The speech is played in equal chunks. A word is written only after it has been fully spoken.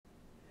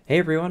Hey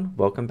everyone,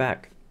 welcome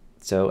back.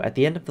 So at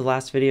the end of the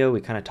last video,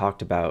 we kind of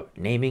talked about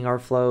naming our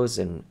flows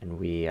and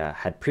we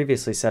had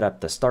previously set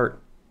up the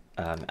start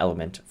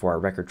element for our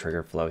record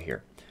trigger flow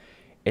here.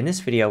 In this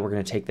video, we're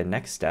going to take the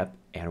next step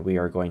and we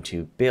are going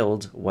to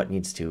build what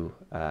needs to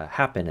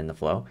happen in the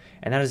flow.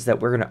 And that is that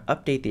we're going to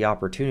update the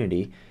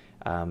opportunity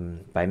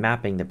by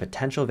mapping the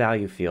potential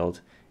value field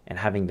and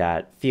having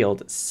that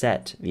field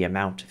set the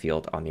amount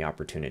field on the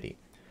opportunity.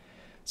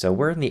 So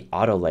we're in the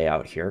auto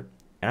layout here,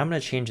 and I'm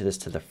going to change this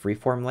to the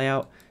freeform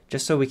layout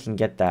just so we can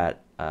get that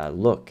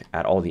look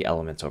at all the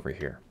elements over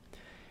here.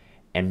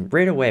 And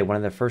right away, one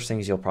of the first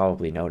things you'll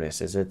probably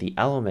notice is that the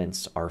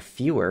elements are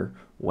fewer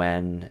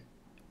when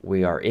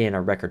we are in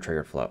a record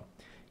trigger flow.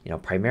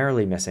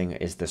 Primarily missing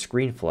is the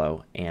screen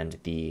flow and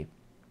the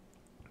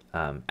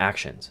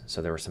actions.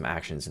 So there were some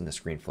actions in the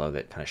screen flow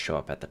that kind of show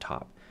up at the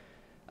top.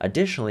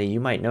 Additionally, you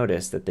might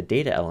notice that the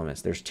data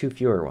elements, there's two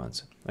fewer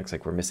ones. Looks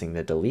like we're missing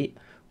the delete,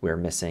 we're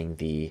missing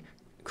the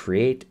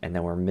create, and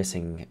then we're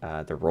missing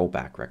the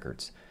rollback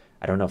records.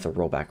 I don't know if the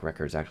rollback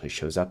records actually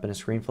shows up in a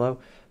screen flow,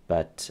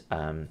 but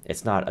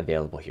it's not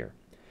available here.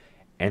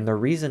 And the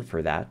reason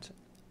for that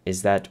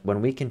is that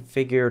when we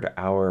configured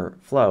our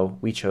flow,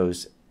 we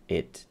chose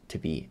it to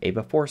be a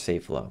before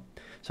save flow.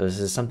 So this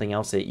is something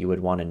else that you would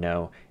want to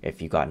know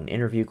if you got an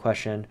interview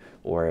question,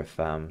 or if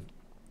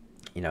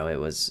it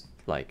was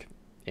like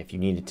if you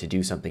needed to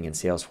do something in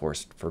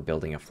Salesforce for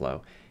building a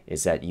flow,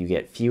 is that you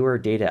get fewer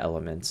data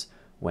elements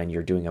when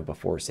you're doing a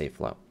before save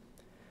flow.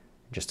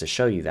 Just to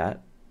show you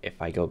that,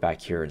 if I go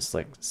back here and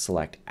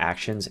select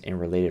actions and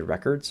related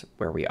records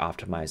where we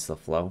optimize the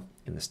flow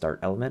in the start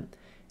element,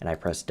 and I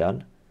press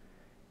done,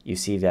 you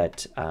see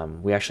that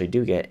we actually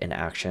do get an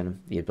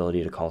action, the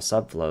ability to call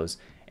subflows,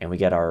 and we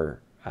get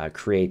our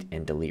create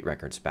and delete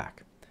records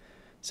back.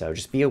 So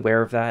just be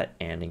aware of that,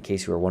 and in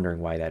case you were wondering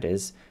why that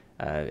is,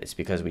 it's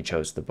because we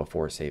chose the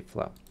before save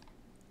flow.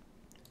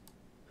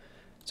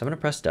 So I'm going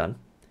to press done,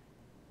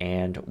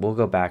 and we'll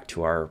go back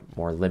to our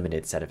more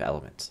limited set of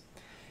elements.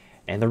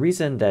 And the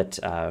reason that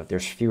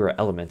there's fewer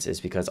elements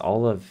is because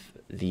all of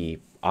the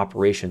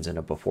operations in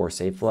a before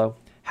save flow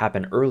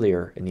happen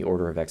earlier in the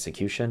order of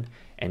execution,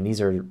 and these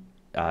are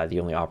the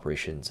only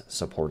operations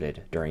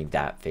supported during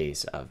that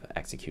phase of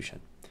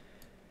execution.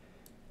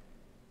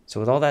 So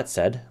with all that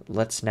said,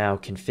 let's now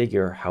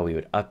configure how we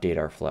would update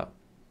our flow.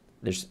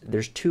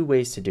 There's two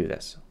ways to do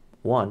this.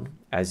 One,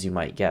 as you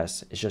might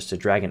guess, is just to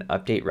drag and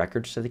update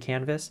records to the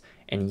canvas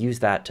and use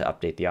that to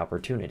update the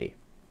opportunity.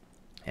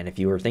 And if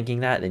you were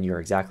thinking that, then you're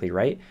exactly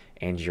right,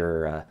 and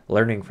your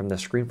learning from the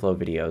ScreenFlow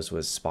videos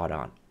was spot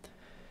on.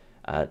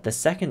 The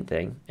second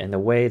thing, and the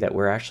way that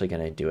we're actually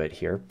going to do it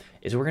here,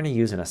 is we're going to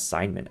use an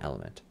assignment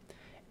element.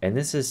 And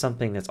this is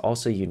something that's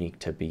also unique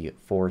to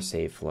before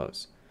save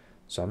flows.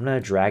 So I'm going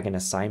to drag an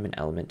assignment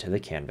element to the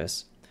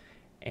canvas,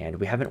 and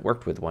we haven't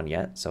worked with one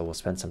yet, so we'll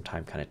spend some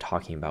time kind of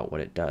talking about what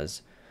it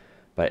does.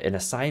 But an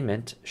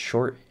assignment,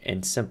 short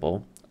and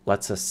simple,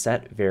 lets us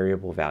set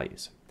variable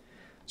values.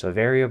 So a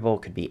variable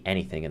could be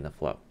anything in the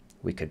flow.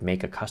 We could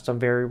make a custom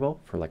variable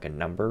for like a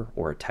number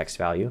or a text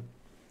value,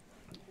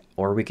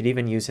 or we could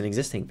even use an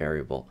existing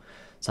variable,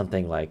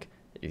 something like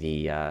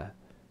the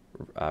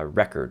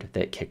record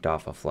that kicked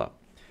off a flow.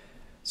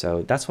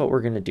 So that's what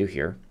we're going to do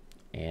here.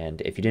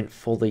 And if you didn't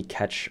fully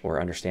catch or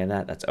understand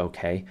that, that's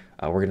okay.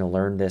 We're going to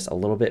learn this a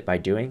little bit by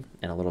doing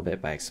and a little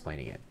bit by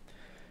explaining it.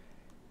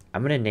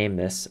 I'm going to name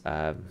this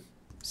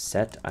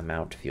set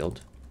amount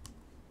field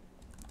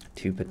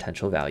to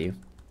potential value.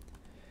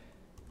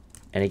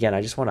 And again,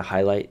 I just want to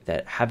highlight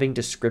that having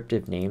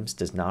descriptive names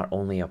does not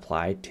only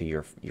apply to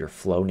your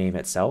flow name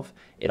itself,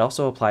 it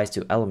also applies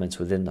to elements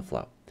within the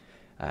flow.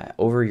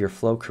 Over your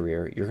flow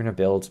career, you're going to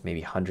build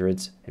maybe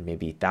hundreds and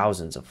maybe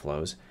thousands of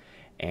flows,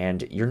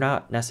 and you're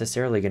not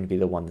necessarily going to be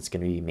the one that's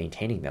going to be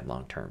maintaining them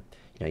long term.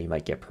 You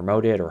might get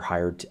promoted or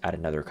hired at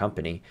another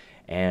company,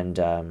 and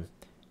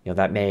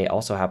that may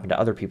also happen to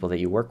other people that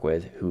you work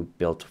with who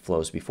built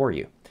flows before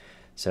you.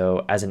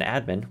 So as an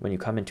admin, when you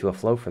come into a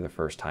flow for the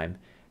first time,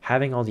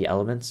 having all the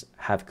elements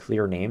have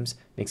clear names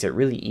makes it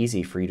really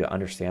easy for you to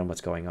understand what's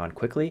going on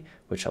quickly,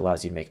 which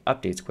allows you to make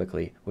updates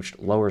quickly, which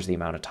lowers the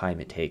amount of time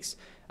it takes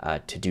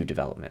to do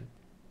development.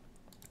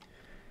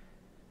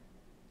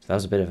 So that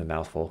was a bit of a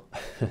mouthful,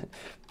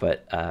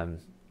 but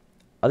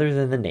other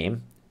than the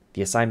name,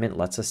 the assignment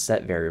lets us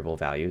set variable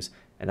values,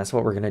 and that's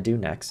what we're going to do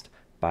next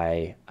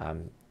by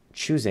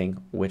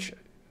choosing which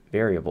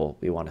variable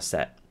we want to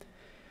set.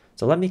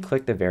 So let me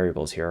click the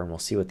variables here and we'll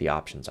see what the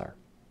options are.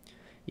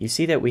 You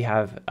see that we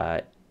have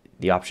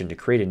the option to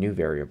create a new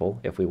variable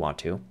if we want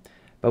to,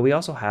 but we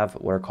also have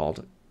what are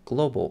called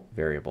global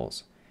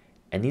variables.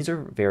 And these are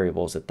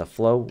variables that the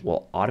flow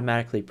will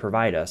automatically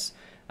provide us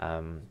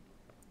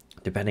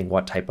depending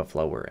what type of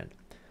flow we're in.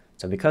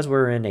 So because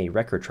we're in a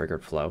record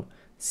triggered flow,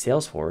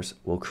 Salesforce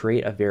will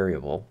create a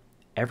variable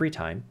every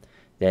time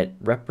that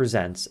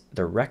represents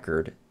the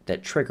record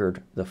that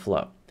triggered the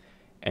flow.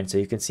 And so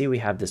you can see we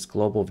have this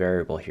global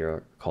variable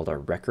here called our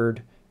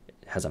record.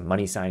 It has a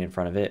money sign in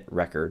front of it,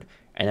 record,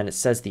 and then it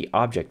says the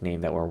object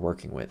name that we're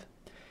working with.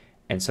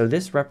 And so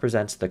this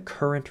represents the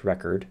current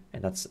record,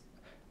 and that's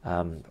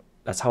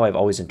how I've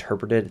always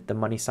interpreted the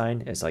money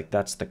sign, is like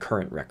that's the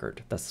current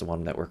record. That's the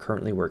one that we're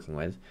currently working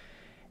with.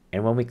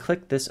 And when we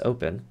click this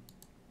open,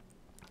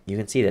 you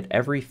can see that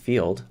every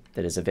field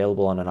that is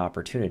available on an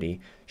opportunity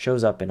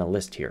shows up in a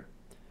list here.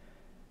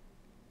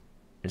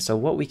 And so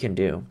what we can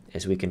do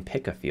is we can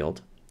pick a field.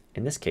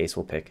 In this case,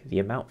 we'll pick the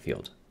amount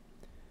field.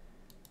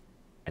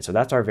 And so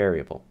that's our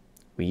variable.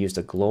 We used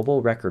a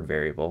global record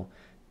variable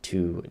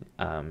to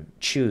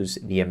choose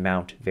the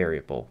amount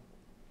variable,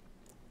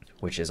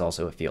 which is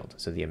also a field,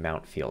 so the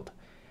amount field.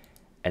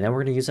 And then we're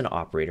going to use an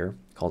operator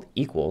called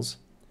equals.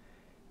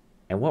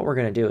 And what we're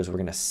going to do is we're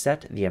going to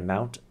set the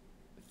amount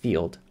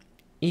field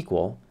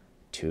equal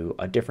to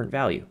a different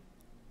value.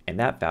 And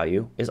that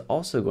value is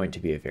also going to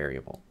be a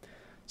variable.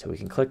 So we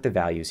can click the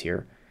values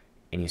here,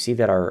 and you see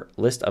that our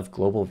list of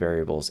global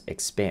variables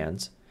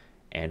expands,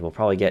 and we'll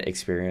probably get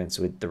experience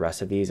with the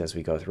rest of these as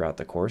we go throughout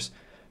the course.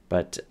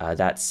 But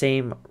that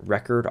same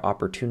record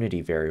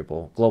opportunity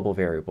variable, global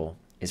variable,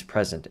 is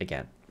present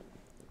again.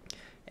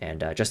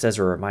 And just as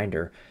a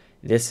reminder,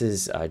 this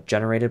is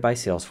generated by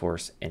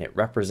Salesforce, and it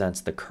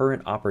represents the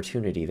current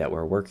opportunity that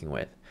we're working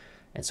with.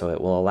 And so it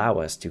will allow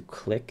us to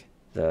click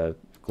the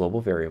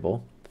global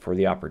variable for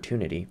the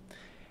opportunity,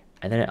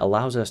 and then it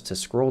allows us to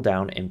scroll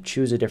down and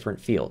choose a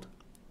different field.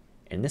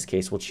 In this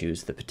case, we'll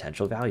choose the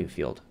potential value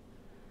field.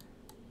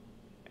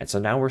 And so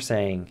now we're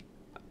saying,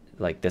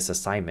 like this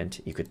assignment,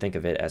 you could think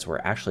of it as we're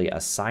actually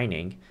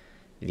assigning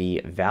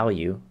the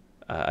value,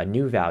 a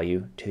new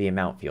value to the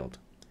amount field.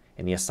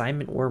 And the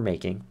assignment we're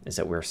making is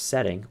that we're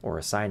setting or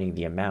assigning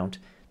the amount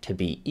to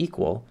be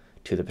equal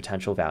to the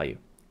potential value.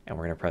 And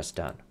we're going to press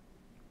done.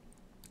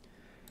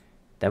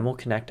 Then we'll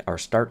connect our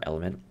start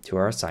element to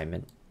our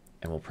assignment,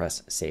 and we'll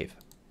press save.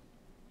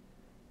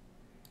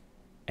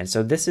 And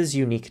so this is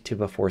unique to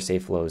before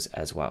save flows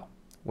as well,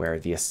 where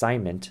the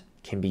assignment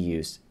can be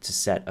used to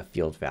set a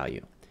field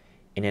value.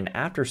 In an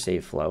after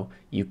save flow,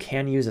 you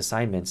can use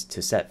assignments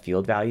to set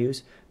field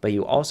values, but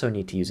you also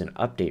need to use an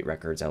update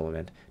records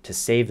element to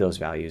save those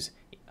values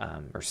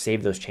or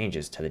save those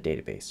changes to the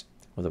database.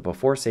 With a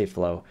before save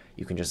flow,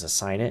 you can just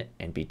assign it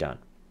and be done.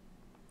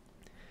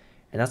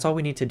 And that's all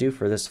we need to do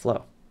for this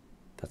flow.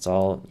 That's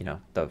all,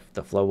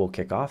 the flow will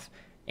kick off,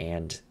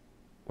 and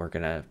we're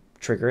going to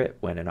trigger it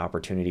when an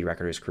opportunity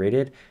record is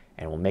created,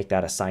 and we'll make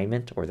that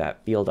assignment or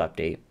that field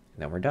update, and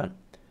then we're done.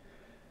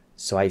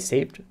 So I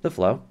saved the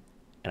flow,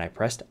 and I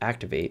pressed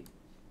activate,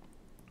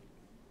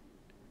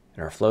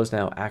 and our flow is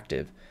now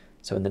active.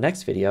 So in the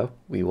next video,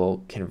 we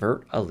will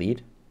convert a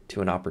lead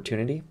to an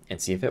opportunity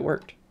and see if it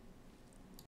worked.